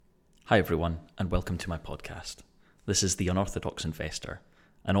Hi everyone, and welcome to my podcast. This is The Unorthodox Investor,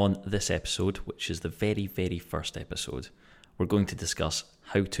 and on this episode, which is the very first episode, we're going to discuss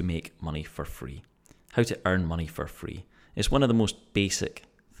how to make money for free, how to earn money for free. It's one of the most basic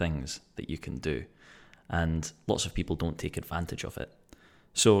things that you can do, and lots of people don't take advantage of it.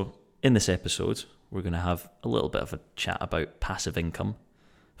 So in this episode, we're going to have a little bit of a chat about passive income,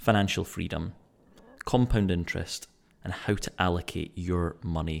 financial freedom, compound interest, and how to allocate your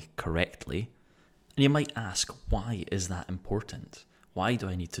money correctly. And you might ask, why is that important? Why do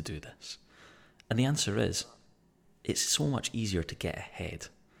I need to do this? And the answer is, it's so much easier to get ahead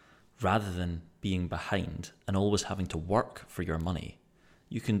rather than being behind and always having to work for your money.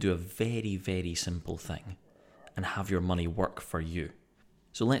 You can do a very simple thing and have your money work for you.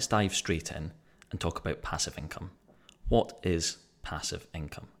 So let's dive straight in and talk about passive income. What is passive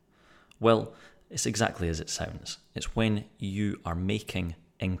income? Well, it's exactly as it sounds. It's when you are making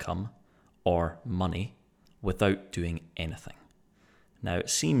income or money without doing anything. Now, it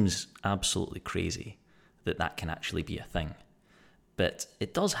seems absolutely crazy that that can actually be a thing, but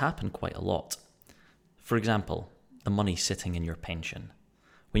it does happen quite a lot. For example, the money sitting in your pension.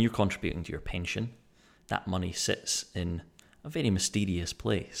 When you're contributing to your pension, that money sits in a very mysterious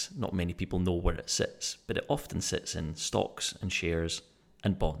place. Not many people know where it sits, but it often sits in stocks and shares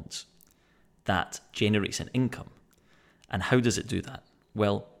and bonds. That generates an income. And how does it do that?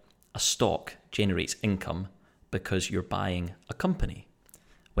 Well, a stock generates income because you're buying a company.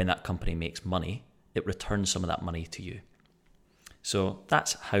 When that company makes money, it returns some of that money to you. So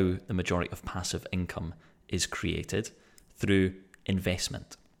that's how the majority of passive income is created, through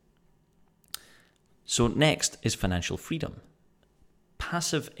investment. So next is financial freedom.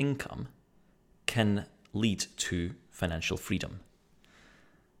 Passive income can lead to financial freedom.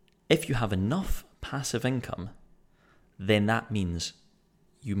 If you have enough passive income, then that means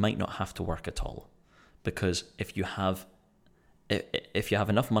you might not have to work at all. Because if you have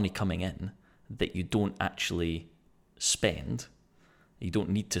enough money coming in that you don't actually spend, you don't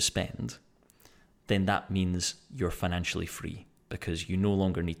need to spend, then that means you're financially free because you no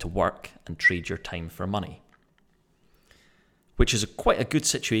longer need to work and trade your time for money. Which is quite a good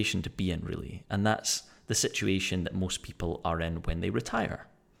situation to be in, really. And that's the situation that most people are in when they retire.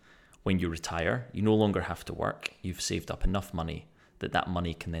 When you retire, you no longer have to work. You've saved up enough money that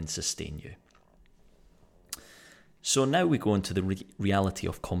money can then sustain you. So now we go into the reality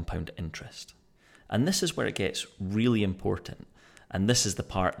of compound interest. And this is where it gets really important. And this is the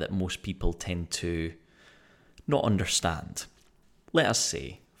part that most people tend to not understand. Let us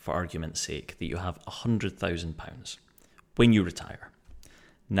say, for argument's sake, that you have £100,000 when you retire.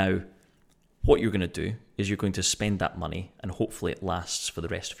 Now, what you're going to do is you're going to spend that money and hopefully it lasts for the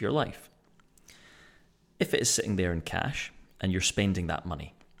rest of your life. If it is sitting there in cash and you're spending that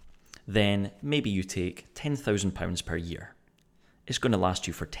money, then maybe you take £10,000 per year. It's going to last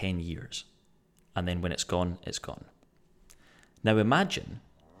you for 10 years. And then when it's gone, it's gone. Now imagine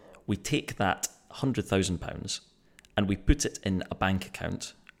we take that £100,000 and we put it in a bank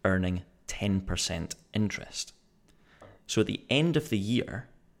account earning 10% interest. So at the end of the year,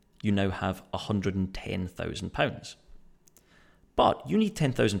 you now have £110,000. But you need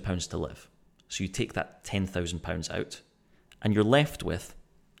 £10,000 to live. So you take that £10,000 out and you're left with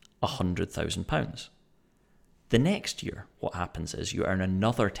 £100,000. The next year, what happens is you earn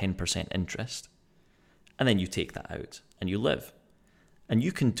another 10% interest and then you take that out and you live. And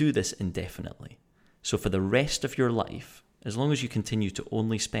you can do this indefinitely. So for the rest of your life, as long as you continue to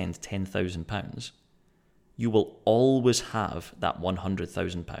only spend £10,000, you will always have that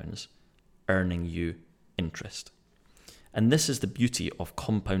 £100,000 earning you interest. And this is the beauty of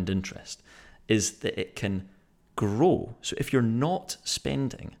compound interest, is that it can grow. So if you're not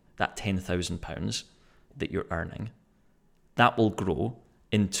spending that £10,000 that you're earning, that will grow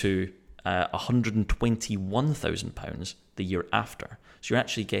into £121,000 the year after. So you're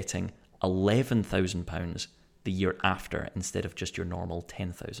actually getting £11,000 the year after instead of just your normal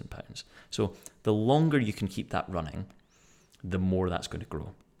 £10,000. So the longer you can keep that running, the more that's going to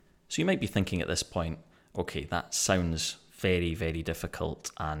grow. So you might be thinking at this point, okay, that sounds very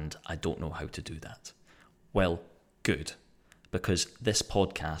difficult and I don't know how to do that. Well, good, because this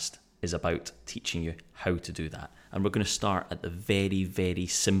podcast is about teaching you how to do that. And we're going to start at the very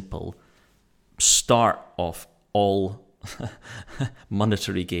simple start of all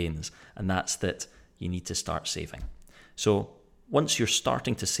monetary gains, and that's that you need to start saving. So once you're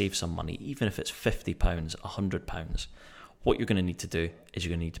starting to save some money, even if it's £50, £100, what you're going to need to do is you're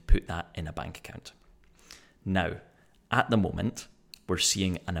going to need to put that in a bank account. Now, at the moment, we're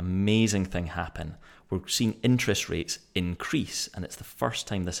seeing an amazing thing happen. We're seeing interest rates increase, and it's the first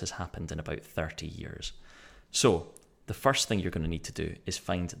time this has happened in about 30 years. So the first thing you're going to need to do is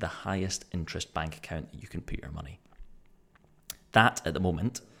find the highest interest bank account that you can put your money. That, at the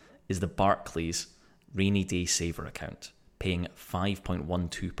moment, is the Barclays Rainy Day Saver account, paying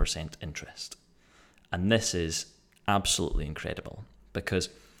 5.12% interest. And this is absolutely incredible because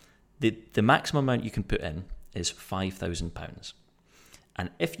the maximum amount you can put in is £5,000. And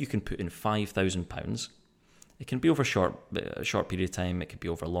if you can put in £5,000, it can be over a short period of time, it could be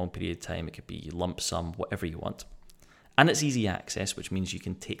over a long period of time, it could be lump sum, whatever you want. And it's easy access, which means you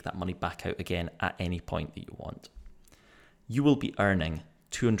can take that money back out again at any point that you want. You will be earning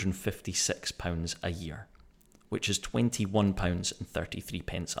 £256 a year, which is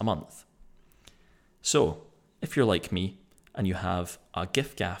 £21.33 a month. So, if you're like me and you have a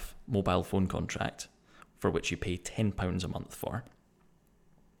giff-gaff mobile phone contract for which you pay £10 a month for,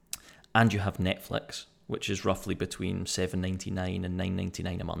 and you have Netflix, which is roughly between $7.99 and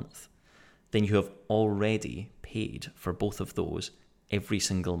 $9.99 a month, then you have already paid for both of those every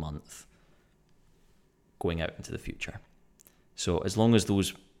single month going out into the future. So as long as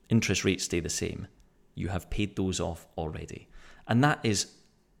those interest rates stay the same, you have paid those off already. And that is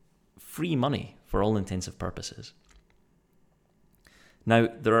free money for all intensive purposes. Now,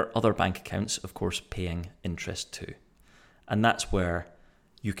 there are other bank accounts, of course, paying interest too. And that's where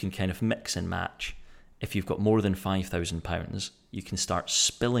you can kind of mix and match. If you've got more than £5,000, you can start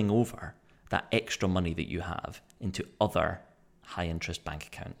spilling over that extra money that you have into other high interest bank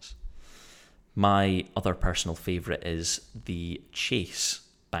accounts. My other personal favourite is the Chase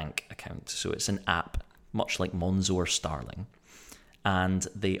bank account. So it's an app, much like Monzo or Starling, and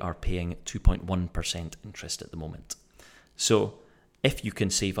they are paying 2.1% interest at the moment. So if you can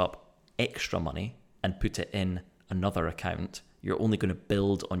save up extra money and put it in another account, you're only going to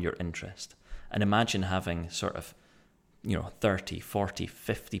build on your interest. And imagine having sort of, 30, 40,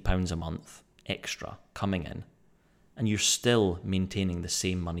 £50 a month extra coming in, and you're still maintaining the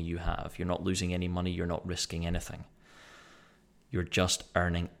same money you have. You're not losing any money, you're not risking anything. You're just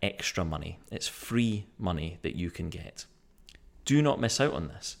earning extra money. It's free money that you can get. Do not miss out on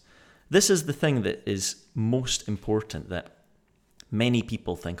this. This is the thing that is most important, that many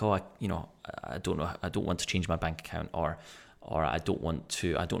people think, I don't know, I don't want to change my bank account, or I don't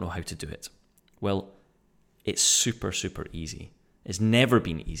know how to do it. Well, it's super, super easy. It's never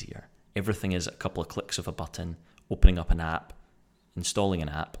been easier. Everything is a couple of clicks of a button, opening up an app, installing an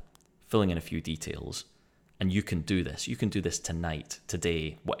app, filling in a few details, and you can do this. You can do this tonight,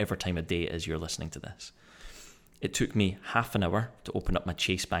 today, whatever time of day it is you're listening to this. It took me half an hour to open up my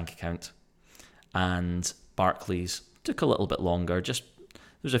Chase bank account, and Barclays took a little bit longer.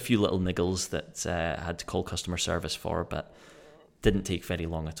 There's a few little niggles that I had to call customer service for, but didn't take very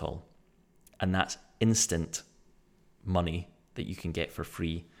long at all. And that's instant money that you can get for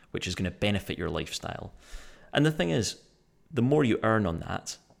free, which is going to benefit your lifestyle. And the thing is, the more you earn on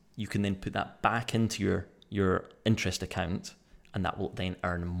that, you can then put that back into your interest account, and that will then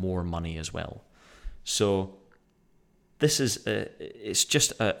earn more money as well. So this is,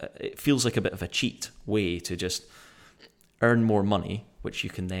 it feels like a bit of a cheat way to just earn more money, which you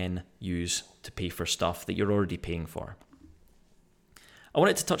can then use to pay for stuff that you're already paying for. I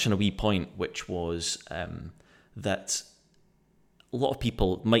wanted to touch on a wee point, which was that a lot of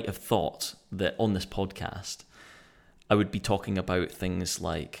people might have thought that on this podcast, I would be talking about things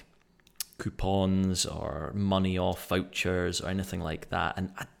like coupons or money off vouchers or anything like that.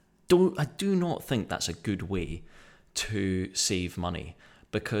 And I do not think that's a good way to save money,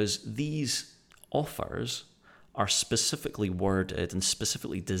 because these offers are specifically worded and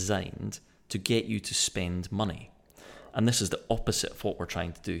specifically designed to get you to spend money. And this is the opposite of what we're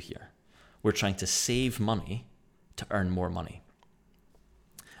trying to do here. We're trying to save money to earn more money.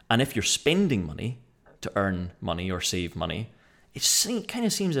 And if you're spending money to earn money or save money, it kind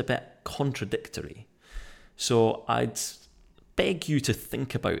of seems a bit contradictory. So I'd beg you to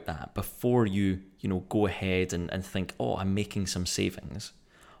think about that before you go ahead and think, I'm making some savings.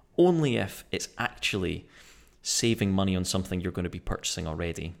 Only if it's actually saving money on something you're going to be purchasing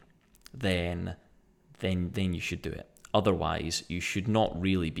already, then you should do it. Otherwise, you should not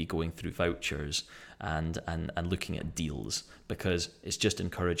really be going through vouchers and looking at deals, because it's just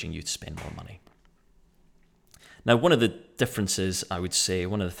encouraging you to spend more money. Now, one of the differences, I would say,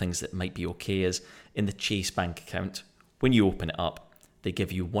 one of the things that might be okay is in the Chase bank account, when you open it up, they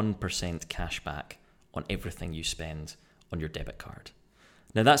give you 1% cash back on everything you spend on your debit card.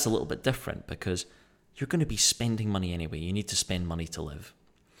 Now, that's a little bit different because you're going to be spending money anyway. You need to spend money to live.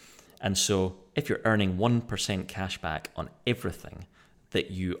 And so if you're earning 1% cash back on everything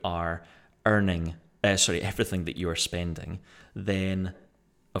that you are earning, everything that you are spending, then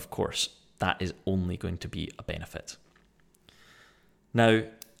of course that is only going to be a benefit. Now,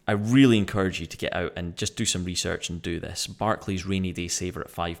 I really encourage you to get out and just do some research and do this. Barclays Rainy Day Saver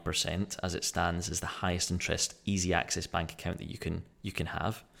at 5%, as it stands, is the highest interest easy access bank account that you can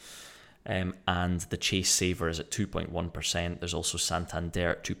have. And the Chase Saver is at 2.1%. There's also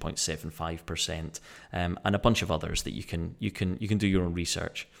Santander at 2.75%, and a bunch of others that you can do your own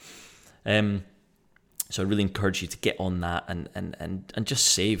research. So I really encourage you to get on that and just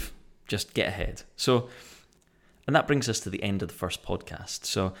save, just get ahead. So, and that brings us to the end of the first podcast.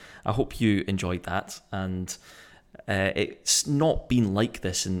 So I hope you enjoyed that. And it's not been like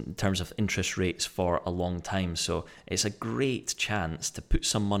this in terms of interest rates for a long time. So it's a great chance to put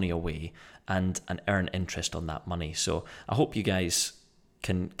some money away and earn interest on that money. So I hope you guys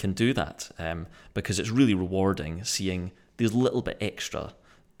can do that, because it's really rewarding seeing these little bit extra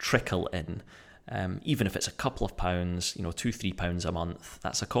trickle in. Even if it's a couple of pounds, £2-3 a month,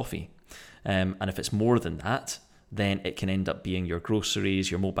 that's a coffee. And if it's more than that, then it can end up being your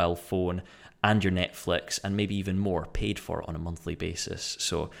groceries, your mobile phone, and your Netflix, and maybe even more paid for on a monthly basis.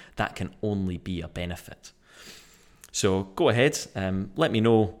 So that can only be a benefit. So go ahead, let me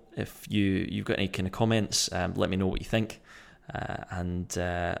know if you've got any kind of comments. Let me know what you think, and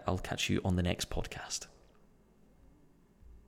I'll catch you on the next podcast.